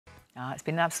It's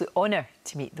been an absolute honour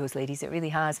to meet those ladies, it really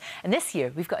has. And this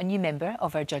year, we've got a new member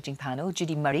of our judging panel.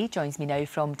 Judy Murray joins me now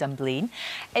from Dunblane.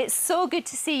 It's so good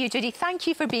to see you, Judy. Thank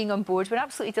you for being on board. We're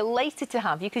absolutely delighted to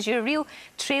have you because you're a real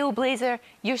trailblazer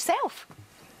yourself.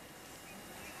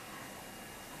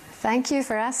 Thank you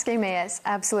for asking me. It's an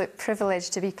absolute privilege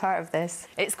to be part of this.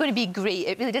 It's going to be great.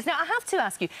 It really does. Now, I have to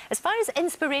ask you, as far as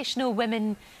inspirational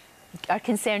women are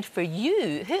concerned for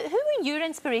you, who were your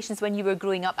inspirations when you were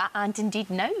growing up and indeed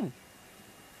now?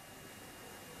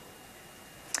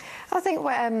 I think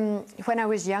when I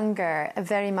was younger,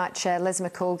 very much Liz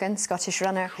McColgan, Scottish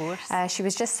runner. Of course. She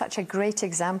was just such a great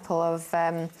example of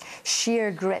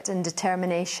sheer grit and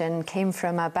determination. Came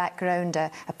from a background, a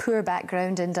poor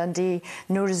background in Dundee,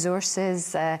 no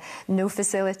resources, no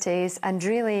facilities, and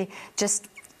really just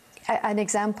an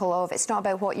example of it's not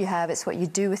about what you have, it's what you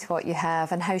do with what you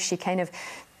have, and how she kind of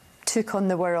took on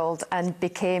the world and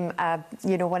became,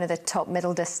 you know, one of the top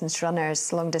middle distance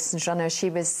runners, long distance runners. She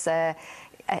was.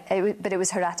 But it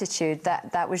was her attitude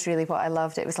that was really what I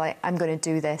loved. It was like, I'm going to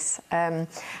do this. I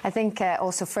think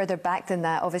also further back than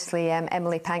that, obviously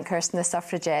Emily Pankhurst and the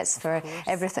suffragettes for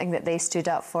everything that they stood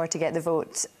up for to get the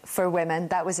vote for women.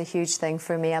 That was a huge thing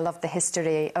for me. I loved the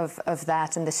history of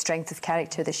that and the strength of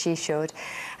character that she showed.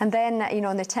 And then, you know,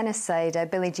 on the tennis side,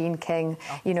 Billie Jean King,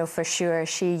 you know, for sure,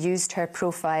 she used her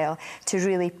profile to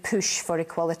really push for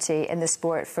equality in the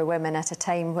sport for women at a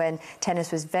time when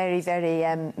tennis was very, very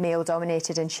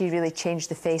male-dominated, and she really changed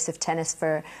the face of tennis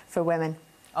for women.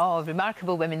 Oh,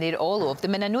 remarkable women there, all of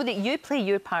them. And I know that you play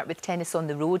your part with Tennis on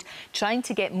the Road, trying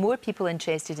to get more people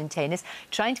interested in tennis,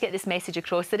 trying to get this message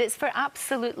across that it's for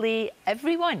absolutely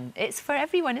everyone. It's for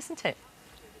everyone, isn't it?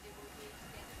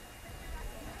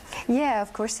 Yeah,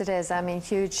 of course it is. I'm a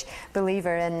huge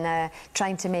believer in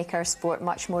trying to make our sport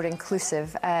much more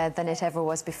inclusive than it ever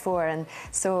was before. And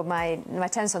so my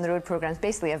Tennis on the Road programme is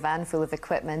basically a van full of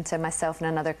equipment, and myself and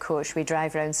another coach, we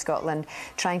drive around Scotland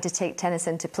trying to take tennis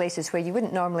into places where you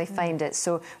wouldn't normally find it.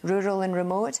 So rural and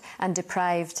remote and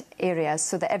deprived areas,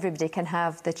 so that everybody can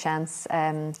have the chance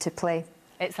to play.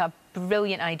 It's a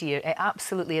brilliant idea. It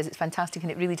absolutely is. It's fantastic,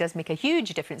 and it really does make a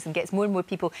huge difference and gets more and more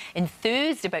people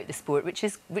enthused about the sport, which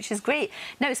is great.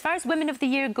 Now, as far as Women of the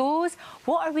Year goes,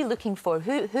 what are we looking for?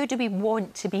 Who do we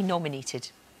want to be nominated?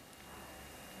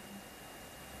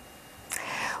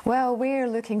 Well, we're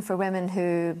looking for women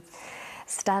who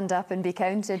stand up and be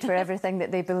counted for everything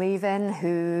that they believe in,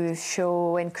 who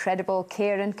show incredible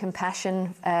care and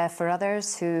compassion for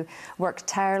others, who work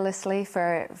tirelessly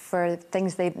for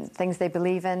things they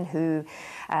believe in, who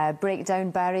break down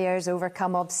barriers,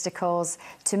 overcome obstacles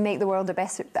to make the world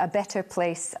a better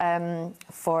place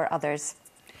for others.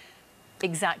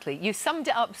 Exactly. You summed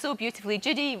it up so beautifully.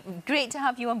 Judy, great to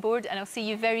have you on board, and I'll see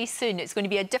you very soon. It's going to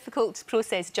be a difficult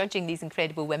process judging these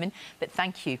incredible women, but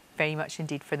thank you very much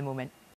indeed for the moment.